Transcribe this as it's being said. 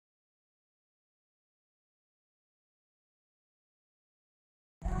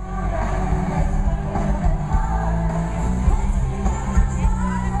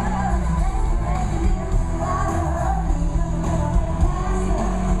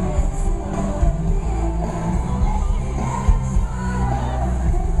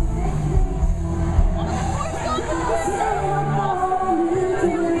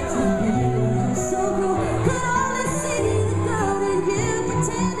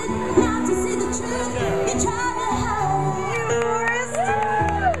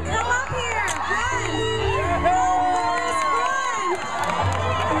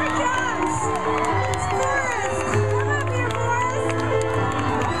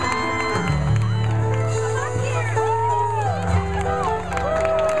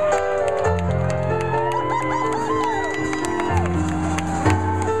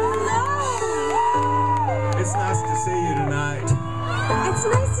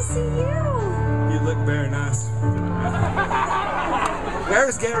to see you. You look very nice.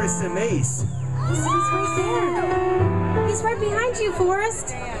 Where's Gary Sinise? He's right there. He's right behind you,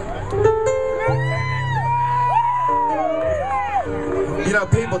 Forrest. You know,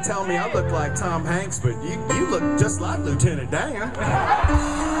 people tell me I look like Tom Hanks, but you look just like Lieutenant Dan. All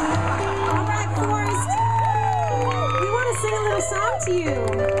right, Forrest. We want to sing a little song to you.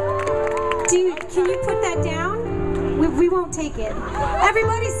 Can you put that down? We won't take it.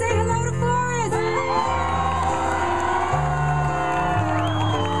 Everybody say hello to Forrest.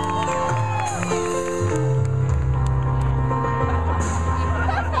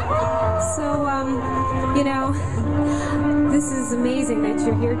 So, you know, this is amazing that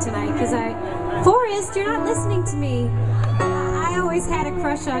you're here tonight, because Forrest, you're not listening to me. I always had a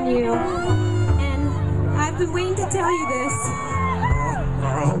crush on you, and I've been waiting to tell you this.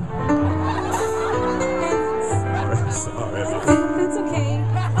 Sorry. That's okay.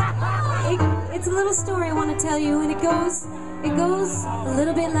 It's a little story I want to tell you, and it goes a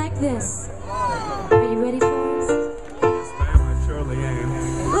little bit like this. Are you ready, Forrest? Yes, ma'am, I surely am.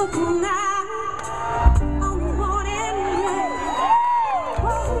 Look now, on the morning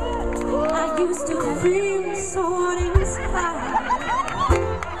light, I used to feel so uninspired.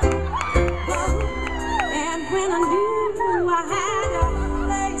 And when I knew I had to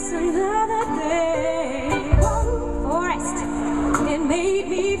face another day, Forrest, it made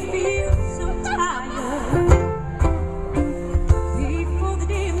me feel so tired. Before the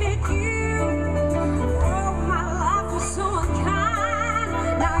day I met you, oh, my life was so unkind.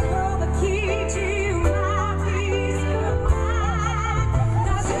 Now you're the key to my peace of mind.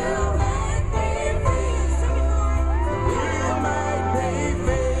 'Cause you make me feel, sing it, Lord. You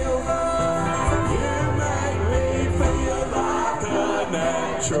make me feel like a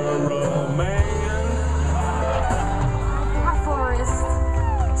natural man. Hi, Forrest.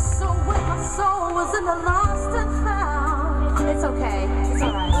 So when my soul was in the lost and found, it's okay, it's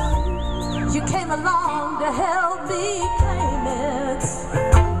alright. You came along to help me claim it.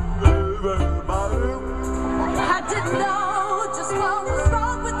 I didn't know just what was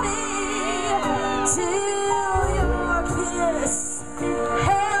wrong with me till your kiss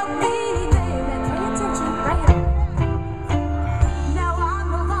helped me name it. Pay attention, right here. Now I'm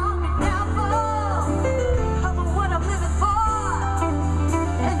no longer doubtful of what I'm living for.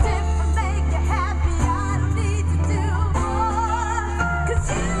 And if I make you happy, I don't need to do more. 'Cause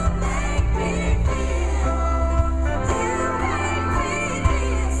you make me feel.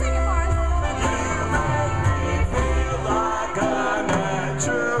 Sing it, Forrest. Feel like a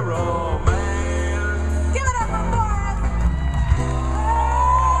natural man. Give it up for Forrest.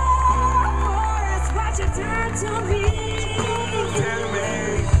 Oh, Forrest, watch it turn to me. Tell me,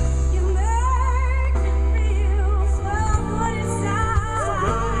 You make me feel so good inside.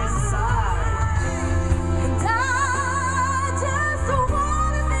 good inside. And I just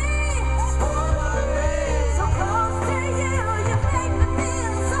wanna be so close to you. You make me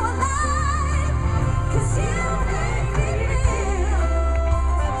feel so alive. 'Cause you make me feel.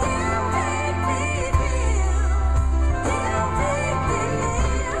 You make me feel. You make me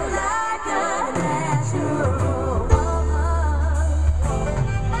feel like a natural woman.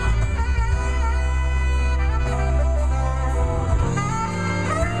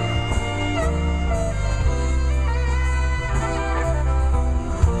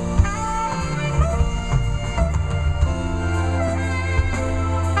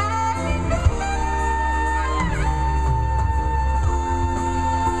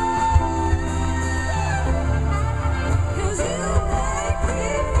 Cause you make me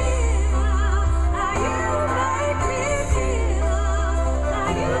feel, you make me feel,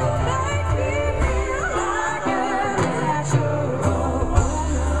 you make me feel like a natural woman.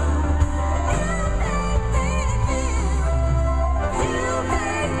 You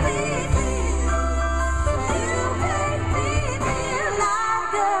make me feel, you make me feel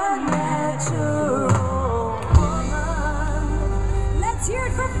like a natural woman. Let's hear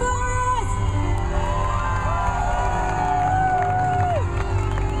it for Forrest.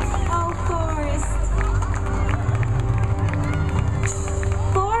 Oh, Forrest.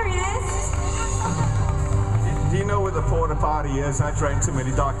 Forrest. Do you know where the porta potty is? I drank too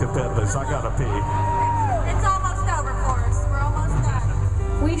many Dr. Peppers. I gotta pee. It's almost over, Forrest. We're almost done.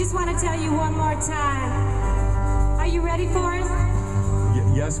 We just want to tell you one more time. Are you ready, Forrest?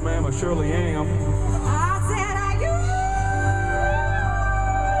 Yes, ma'am, I surely am. I said, are you?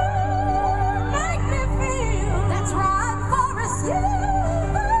 Make me feel. That's right, Forrest. You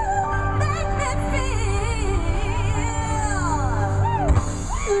make me feel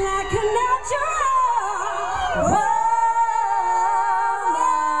like a natural woman.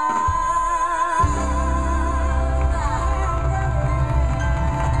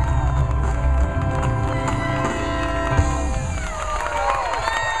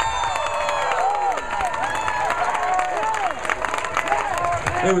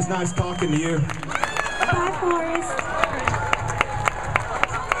 It was nice talking to you. Bye, Forrest.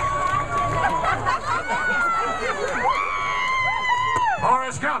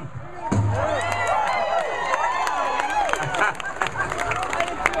 Forrest Gump.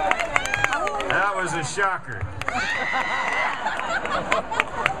 That was a shocker.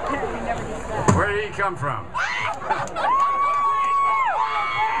 Where did he come from?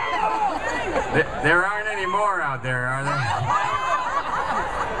 There aren't any more out there, are there?